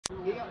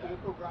You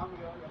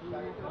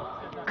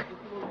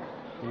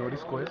know what the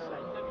score is?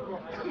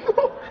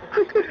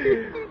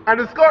 And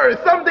the score is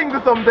something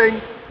to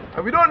something.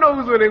 And we don't know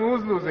who's winning,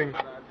 who's losing.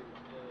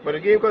 But the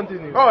game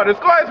continues. Oh, the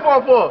score is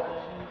 4-4.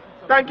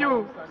 Thank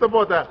you,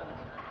 supporter.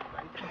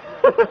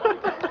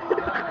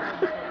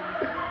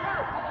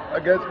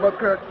 Against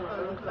Buckcrack.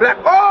 Black.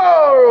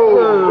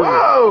 Oh!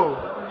 Whoa!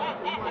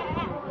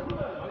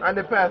 And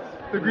the pass,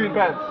 the green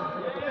pants.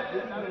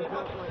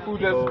 Who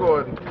just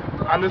scored?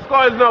 And the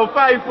score is now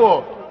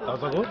 5-4. That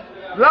was a goal?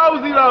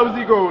 Lousy,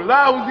 lousy goal.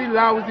 Lousy,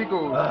 lousy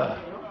goal.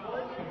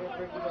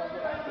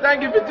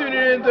 Thank you for tuning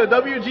in to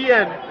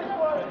WGN,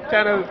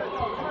 channel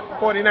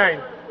 49.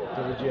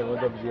 WGN, what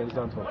WGN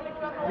stands for?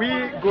 We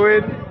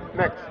going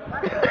next.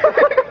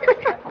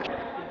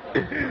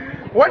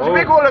 Watch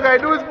Big Ola guy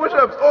do his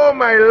push-ups. Oh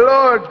my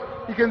lord.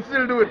 He can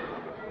still do it.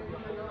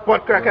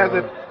 Buckcrack has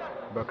it.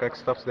 Buckcrack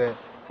stops there.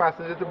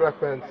 Passes it to Black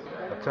Pants.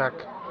 Attack.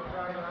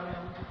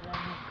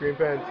 Green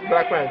Pants.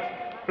 Black Pants.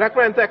 Black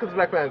Pants tackles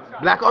Black Pants.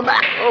 Black on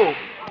back. Oh.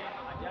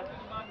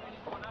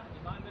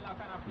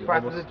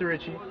 Passes it to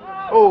Richie.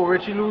 Oh,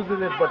 Richie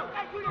loses it, but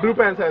Blue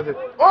Pants has it.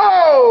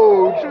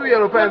 Oh! True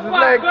Yellow Pants is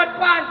like. Good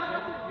pants.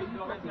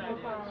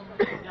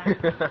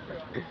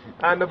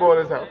 And the ball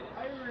is out.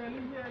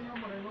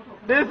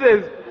 This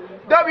is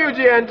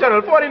WGN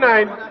channel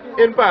 49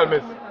 in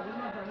Palmas.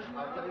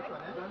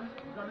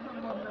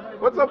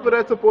 What's up with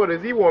that supporter?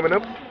 Is he warming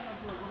up?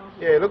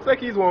 Yeah, it looks like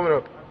he's warming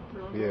up.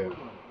 Yeah.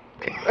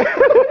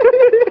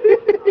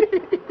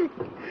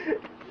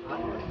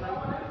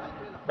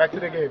 Back to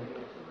the game.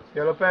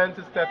 Yellow Pants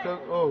is tackled.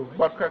 Oh,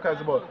 Buckcrack has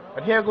the ball.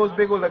 And here goes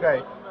Big Older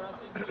guy.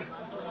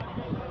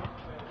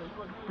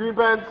 Green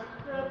Pants.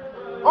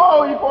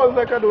 Oh, he falls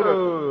like a donut.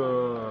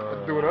 A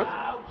donut?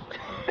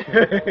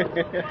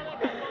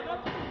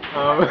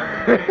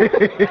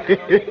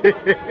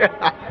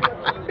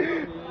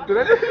 Did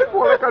I just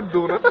fall like a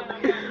donut?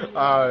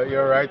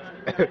 You're right.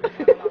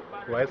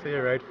 Why say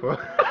you're right for?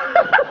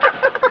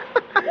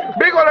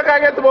 Big Older guy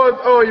gets the ball.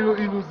 Oh, he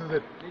loses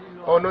it.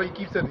 Oh no, he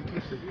keeps it. He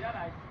keeps it.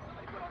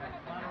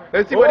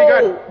 Let's see what he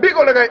got. Big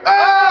Older guy.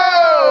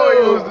 Oh,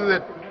 he loses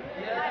it.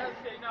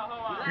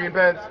 Green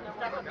Pants.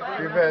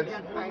 Green Pants.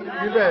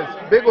 Green Pants.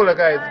 Big Older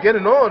guy is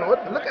getting on.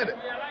 What? Look at it.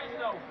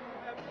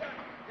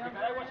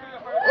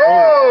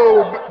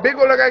 Oh, Big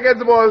Older guy gets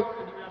the ball.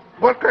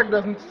 Buckcrack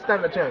doesn't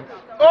stand a chance.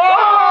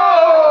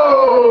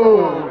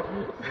 Oh!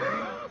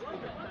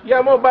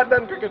 Yeah, more bad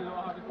than cricket.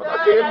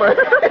 Okay, man.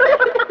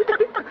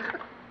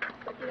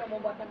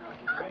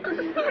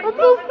 I'm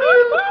so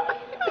stupid.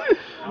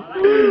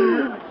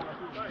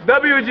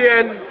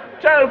 WGN,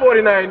 channel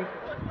 49.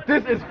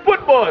 This is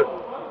football,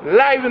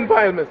 live in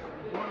Palmas.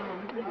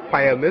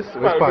 Palmas?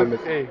 Where's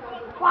Palmas? Hey.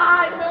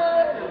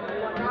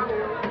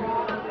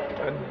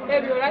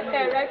 Hey, bro, right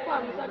there, right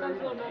palm.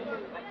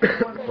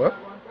 What?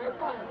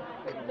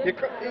 We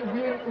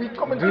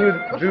come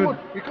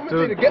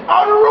Dude. Get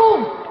out of the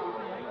room!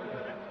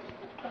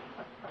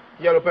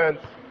 Yellow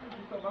Pants.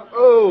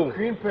 Oh!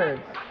 Green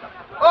Pants.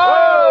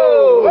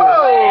 Oh!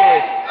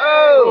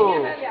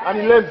 Oh! And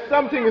he learns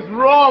something is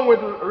wrong with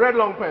Red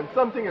Long Pants.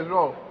 Something is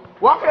wrong.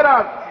 Walk it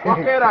out! Walk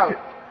it out!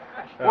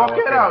 Walk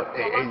it out!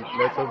 Hey,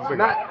 let's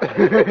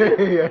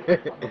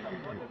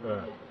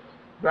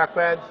Black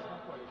Pants.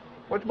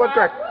 What's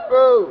Buckcrack?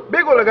 Oh!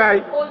 Big Older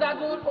guy. Hold that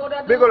good, hold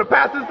that Big good. Older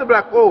passes to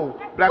Black. Oh!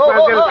 Black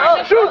Pants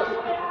gets shoot!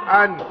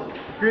 And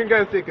Green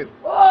guys take it.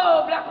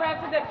 Oh, Black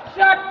Pants is a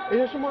shot!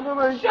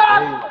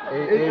 Shot!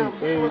 Hey.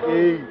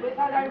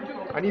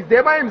 And he's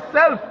there by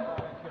himself.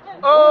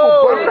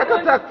 Oh! Buckcrack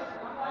attacks.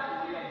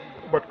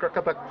 Buckcrack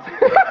attacks.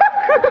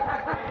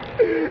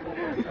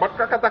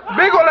 Buckcrack attacks.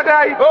 Big Older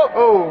guy.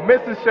 Oh,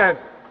 misses chance.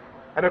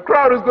 And the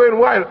crowd is going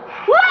wild.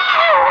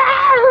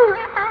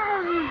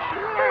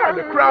 And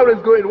the crowd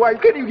is going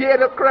wild. Can you hear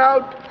the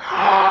crowd?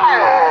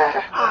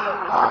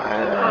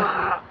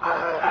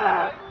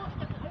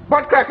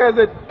 Buckcrack has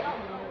it.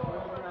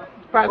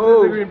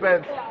 Passes the Green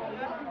Pants.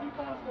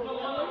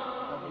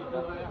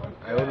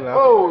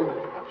 Oh,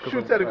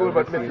 shoots at the goal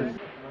but misses.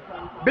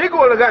 Big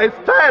Older guy is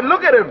tired.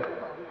 Look at him.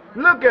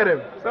 Look at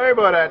him. Sorry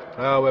about that.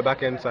 Oh, we're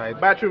back inside.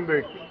 Bathroom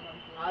break.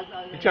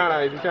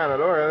 Ichana. Don't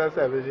worry, that's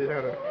it.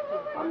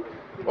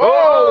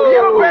 Oh,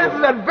 Yellow Pants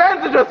is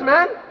advantageous,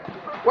 man.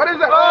 What is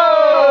that?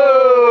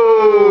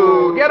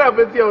 Oh! Get up,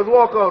 it's yours.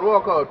 Walk out. No.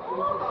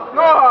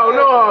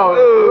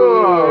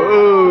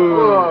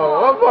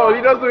 What fault?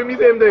 He does doing the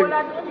same thing.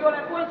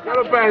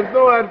 Yellow Pants,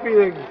 no hard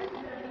feelings.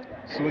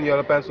 Soon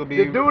Yellow Pants will be...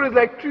 The dude is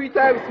like 3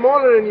 times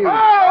smaller than you. Oh,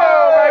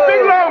 my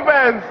Big Long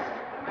Pants.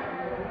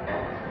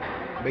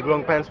 Big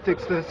Long Pants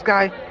sticks to the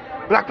sky.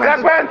 Black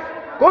Pants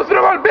goes to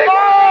the ball. Big. Oh!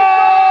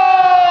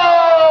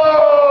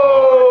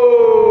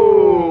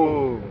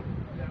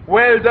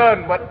 Well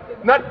done,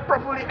 but not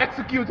properly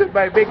executed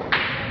by Big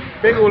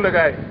Older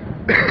guy.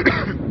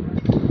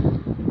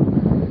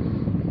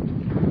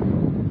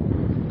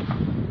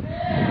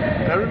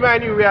 I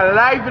remind you, we are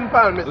live in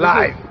Palmas.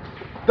 Live.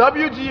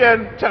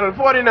 WGN channel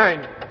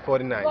 49.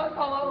 49.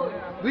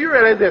 Do you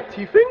realize they're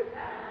thieving?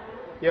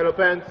 Yellow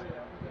Pants.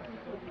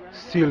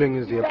 Ceiling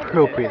is the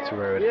appropriate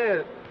word.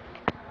 Yeah.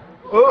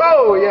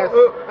 Oh, yes.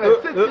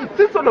 He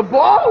sits on the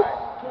ball.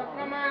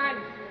 Come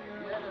on.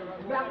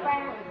 Black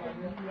pants.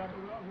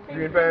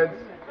 Green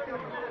pants.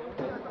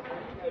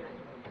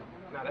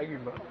 Nah, that green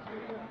pants.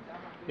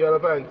 Yellow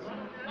pants.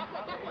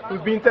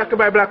 Who's being tackled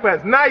by black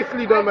pants?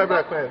 Nicely done by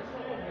black pants.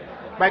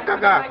 By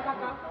Kaka.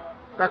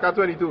 Kaka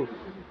 22.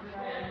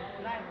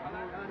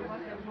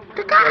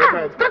 Kaka! Yellow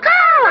pants. Kaka!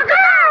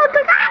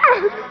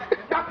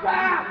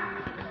 Kaka.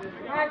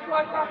 Nice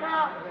one, Kaka.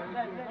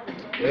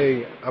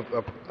 Hey,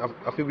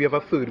 I feel we have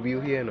a third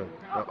wheel here now.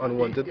 An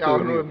unwanted Yeah,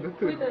 third no, wheel. the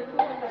third.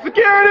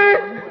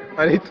 Security!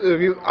 And it's third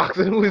wheel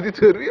asking who is the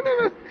third wheel.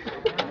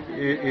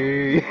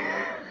 Hey.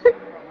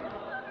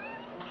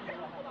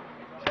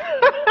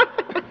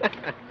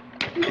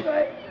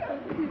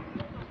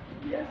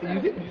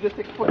 You just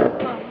take a photo.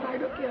 I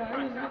don't care.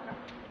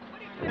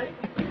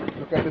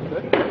 Look at this,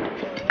 sir.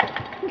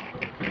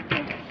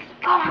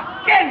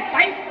 Ah, skin.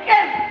 My skin.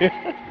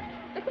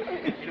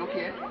 You don't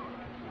care?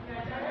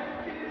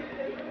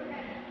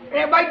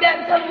 Hey, my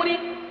Denzel, Woody.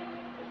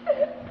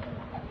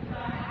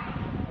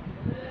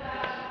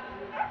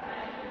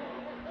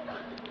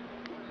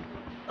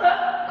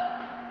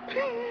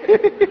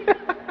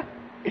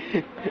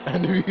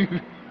 And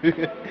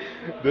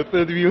the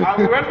third wheel.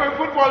 We went from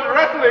football to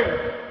wrestling.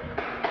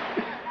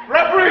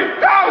 Referee,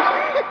 down!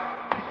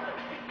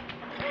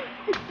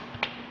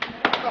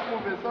 Stop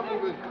moving, stop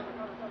moving.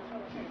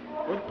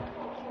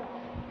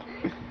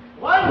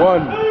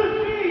 One,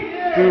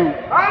 two.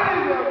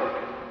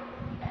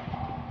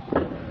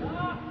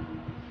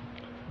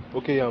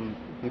 Okay,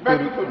 the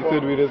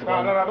third wheel is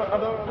gone. No.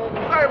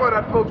 Sorry about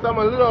that, folks. I'm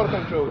a little out of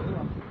control.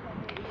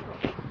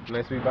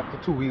 Nice, we back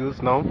to two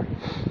wheels now.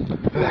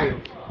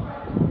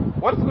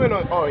 What's going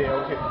on? Oh, yeah,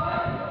 okay.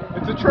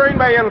 It's a train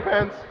by Yellow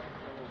Pants.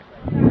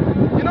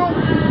 You know,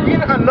 we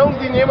didn't announce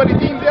the name of the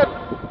teams yet.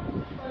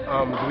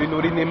 Do we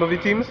know the name of the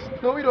teams?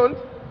 No, we don't.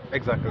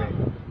 Exactly.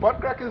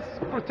 Buttcrack is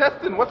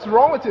protesting. What's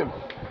wrong with him?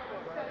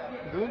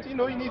 Don't you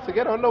know he needs to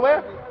get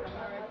underwear?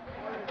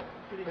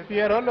 If he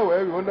had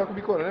underwear, we wouldn't have to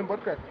be calling him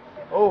Buttcrack.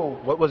 Oh.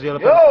 What was Yellow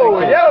Pants? Yo,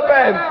 thinking? Yellow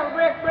Pants!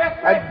 Break.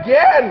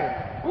 Again!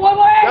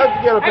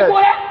 That's Yellow Pants.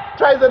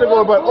 Tries at the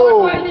goal, but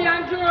oh.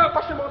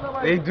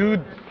 Hey,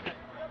 dude.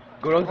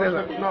 Go down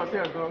there. No,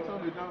 serious, go on,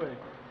 do it that way.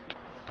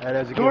 And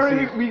as you Don't can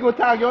worry, see, we go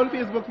tag you on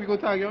Facebook.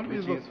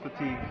 Richie is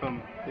fatigued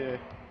from. Yeah.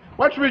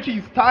 Watch Richie,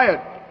 he's tired.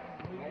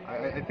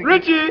 I think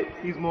Richie!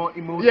 he's more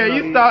emotionally.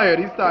 Yeah, he's tired.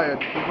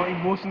 He's more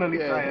emotionally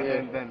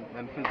tired than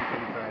physically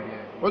tired.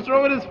 Yeah. What's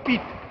wrong with his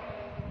feet?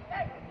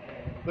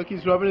 Look,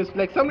 he's rubbing his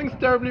like something's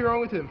terribly wrong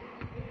with him.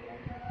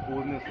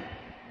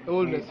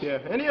 Oldness, yeah.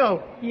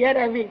 Anyhow. Yeah,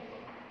 that means.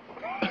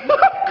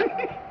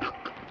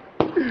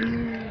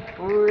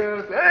 Oh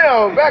yes.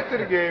 Anyhow, back to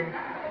the game.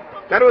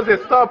 That was a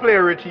star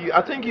player, Richie.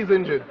 I think he's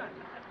injured.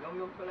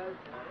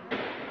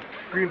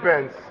 Green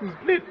Pants, who's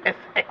played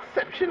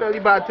exceptionally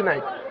bad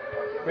tonight.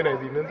 When I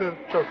see Denzel,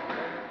 trust.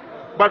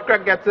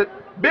 Buttcrack gets it.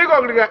 Big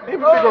ugly guy.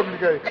 Big ugly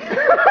guy.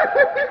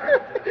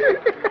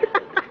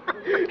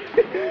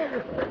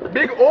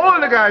 Big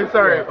old guy,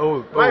 sorry. Yeah,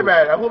 old. My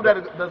bad. I hope that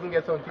it doesn't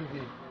get on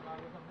TV.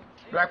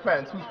 Black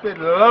Pants, who's played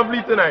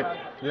lovely tonight.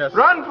 Yes.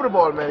 Run for the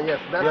ball, man. Yes.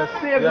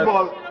 Save the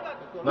ball.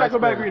 Nice Tackle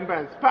by play. Green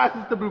Pants.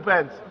 Passes to Blue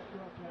Pants.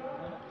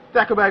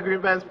 Tackle by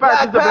Green Pants.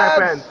 Passes to Black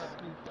Pants.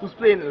 Who's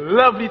playing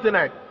lovely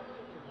tonight.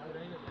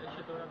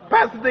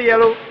 Passes to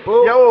Yellow.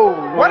 Oh.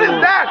 Yo, what is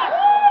that?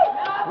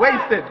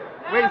 Wasted.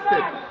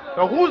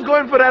 Now who's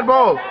going for that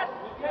ball?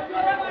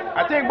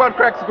 I think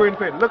Buttcrack's going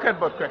for it. Look at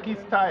Buttcrack. He's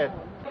tired.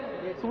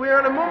 So we're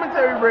on a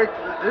momentary break.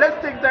 Let's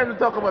take time to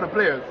talk about the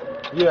players.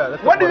 Yeah.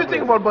 What do you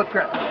think about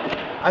Buttcrack?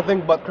 I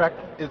think Buttcrack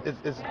is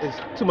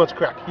too much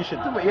crack. He should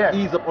yeah.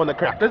 ease up on the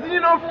crack. Doesn't he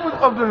know fruit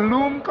of the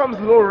loom comes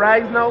low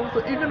rise now?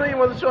 So even though he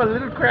wants to show a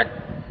little crack,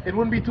 it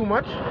wouldn't be too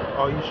much.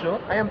 Are you sure?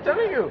 I am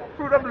telling you,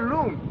 fruit of the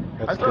loom.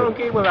 That's I saw it on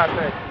good. cable last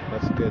night.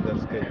 That's good.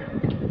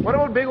 What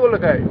about Big Older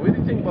Guy? What do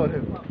you think about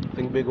him? I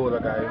think big older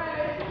guy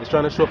is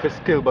trying to show off his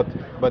skill, but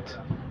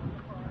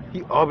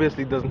he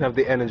obviously doesn't have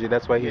the energy.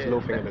 That's why he's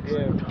loafing a bit.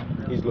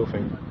 Yeah. He's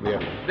loafing. Yeah.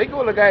 Big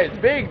Older Guy is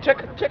big.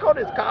 Check out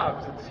his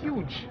calves. It's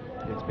huge.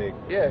 It's big.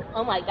 Yeah.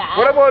 Oh my God.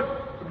 What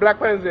about Black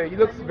Pants there? He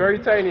looks very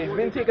tiny. He's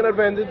been taken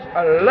advantage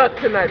a lot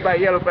tonight by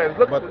Yellow Pants.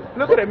 Look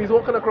at him. He's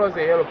walking across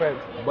the Yellow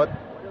Pants. But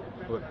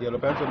Yellow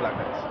Pants or Black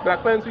Pants?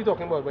 Black Pants we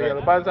talking about, but Right.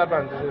 Yellow Pants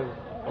advantage.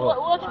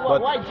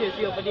 Watch white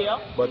jersey over there.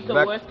 But He's the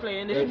Black, worst player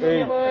in this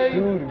hey, league.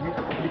 dude,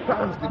 the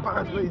pants,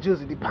 not the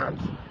jersey, the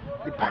pants.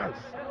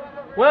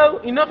 Well,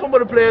 enough about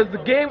the players. The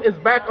game is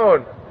back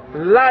on.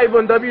 Live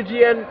on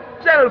WGN,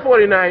 Channel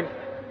 49.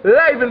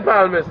 Live in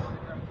Palmas.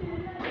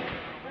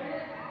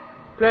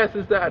 Plus,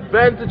 it's the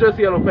Advantageous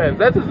Yellow Pants.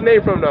 That's his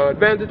name from now.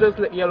 Advantageous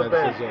Yellow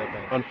Pants.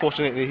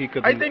 Unfortunately, he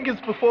could. I think his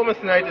performance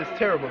tonight is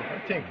terrible.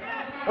 I think.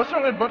 What's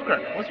wrong with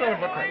Buttcrack?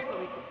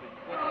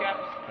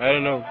 I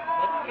don't know.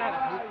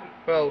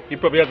 Well, He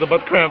probably has a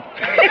butt cramp.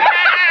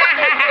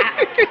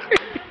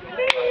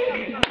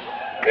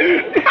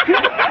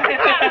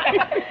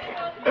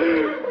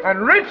 and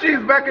Richie's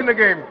back in the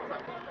game.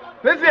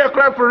 Let's see a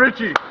clap for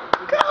Richie.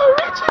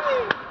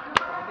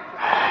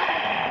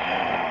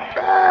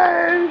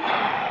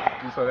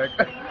 You saw that?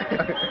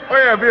 Oh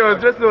yeah,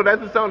 viewers, just know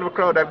that's the sound of a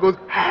crowd that goes.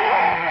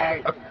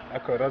 A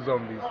crowd of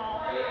zombies.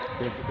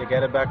 They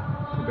get it back,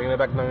 bring it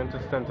back down into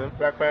the center.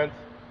 Black Pants.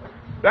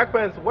 Black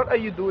Pants, what are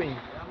you doing?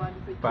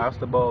 Pass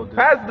the ball. Dude.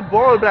 Pass the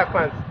ball, Black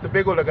Pants. The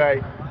big older guy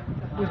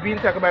who's being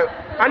talked about.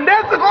 And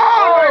that's the goal!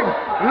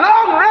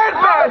 Long red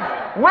pants!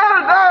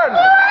 Well done!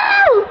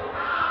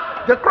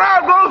 The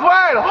crowd goes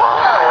wild!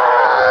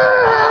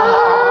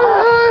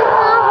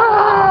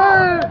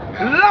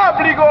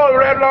 Lovely goal,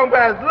 red long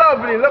pants.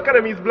 Lovely. Look at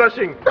him, he's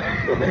blushing.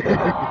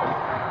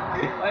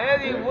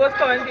 Worst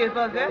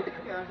commentators, eh?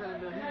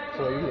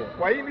 So yeah.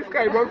 Why in the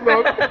skybox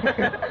now?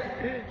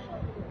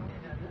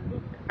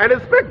 And the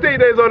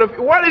spectator is on the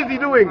what is he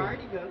doing?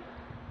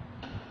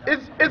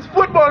 It's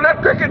football,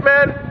 not cricket,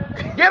 man.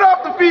 Get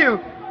off the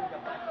field.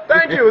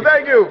 Thank you,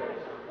 thank you.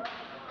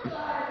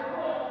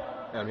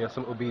 And we have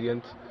some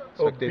obedient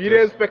spectators.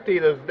 Obedient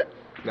spectators. That's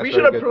We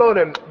should very good. applaud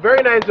him.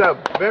 Very nice job.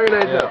 Very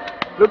nice Yeah. job.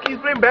 Look, he's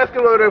playing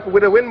basketball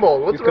with a wind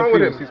ball. What's He's wrong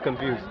with confused. him? He's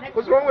confused.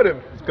 What's wrong with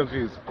him? He's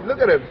confused. Look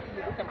at him.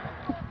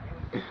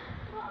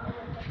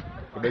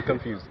 A bit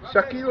confused.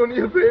 Shaquille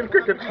O'Neal playing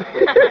cricket.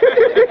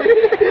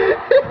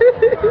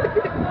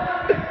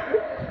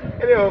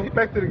 Anyhow,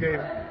 back to the game.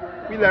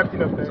 We laughed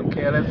enough Some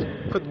there. careless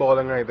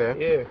footballing right there.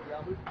 Yeah.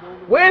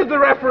 Where's the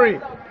referee?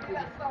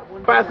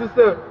 Passes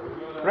to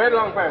red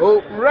long pass.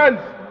 Oh. Runs.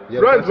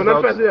 Yellow Runs, pants but is not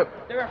out. passing up.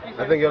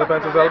 I think Yellow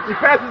Pants is out. He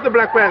passes to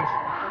Black Pants.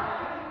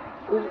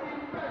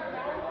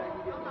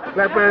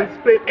 Black Pants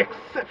played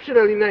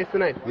exceptionally nice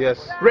tonight.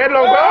 Yes. Red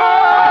long pants.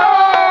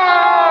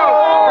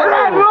 Oh!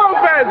 Red long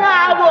pants.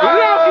 Lovely.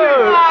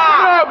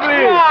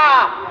 Lovely.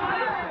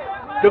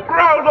 The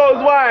crowd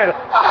goes wild.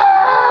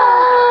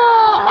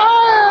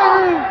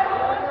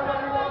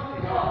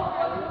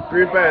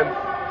 Green pants.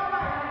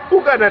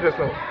 Who got that just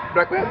now?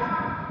 Black pants?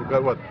 We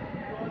got what?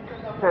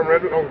 From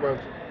red long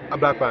pants. A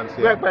Black Pants,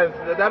 yeah. Black pants.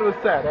 That was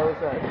sad. That was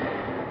sad.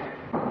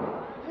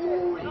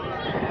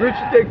 Rich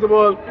takes the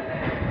ball.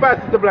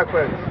 Passes to Black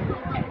pants.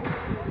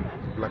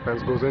 Black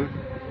Pants goes in.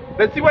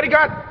 Let's see what he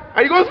got.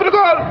 And he goes for the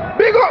goal.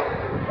 Big goal.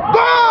 Goal!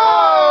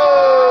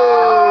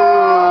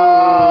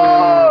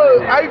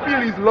 I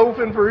feel he's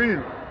loafing for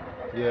real.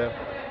 Yeah.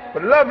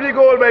 But lovely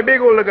goal by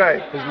big older guy.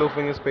 His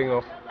loafing is paying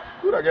off.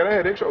 Dude, I got a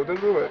headache shouting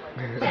to it.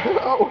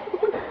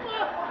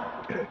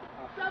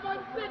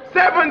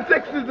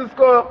 7-6 is the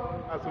score.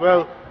 As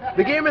well.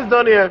 The game is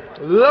done here.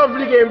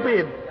 Lovely game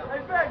played.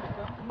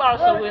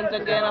 Barca wins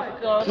again, of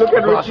course. Look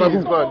at Barca Richie,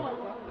 he's who? gone.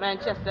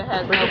 Manchester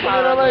has no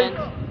power again.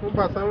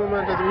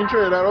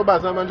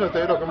 Manchester, Manchester,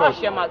 you're talking about.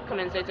 Hush your mouth,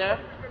 commentator.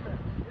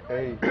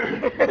 Hey.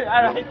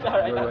 Alright.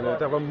 When they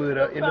have a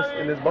murder in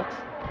this box.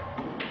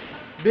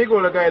 Big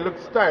older guy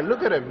looks tired.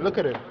 Look at him. Look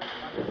at him.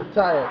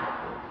 Tired.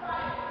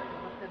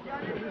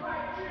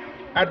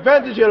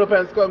 Advantage Yellow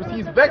Pants comes.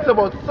 He's vexed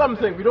about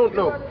something. We don't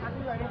know.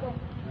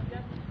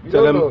 We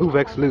Tell don't them know. who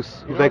vexed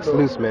loose. Who We vexed don't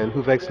know. loose, man.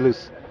 Who vexed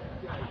loose.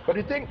 But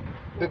you think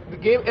the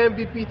game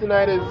MVP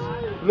tonight is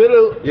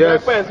little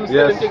Yes. Black Pants who's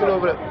Yes. taking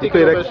over. He Taking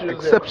played over shoes there.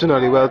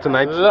 exceptionally well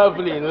tonight.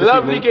 Lovely, This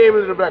lovely evening. game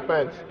with the Black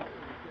Pants.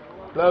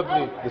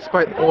 Lovely.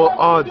 Despite all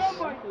odds,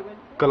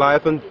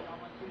 Goliath and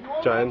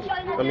Giant.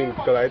 I mean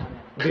Goliath.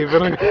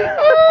 David and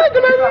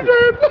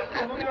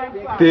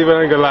David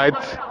and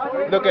Goliath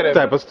Look at him.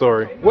 type of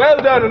story. Well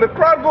done, and the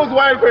crowd goes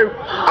wild for him.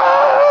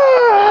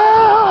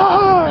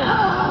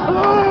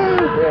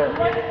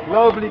 Yeah.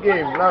 Lovely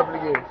game, lovely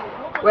game.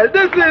 Well,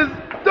 this is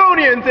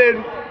Tony and Ted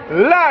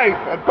live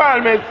at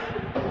Palmas,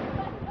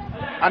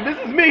 and this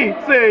is me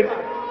saying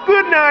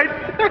good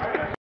night.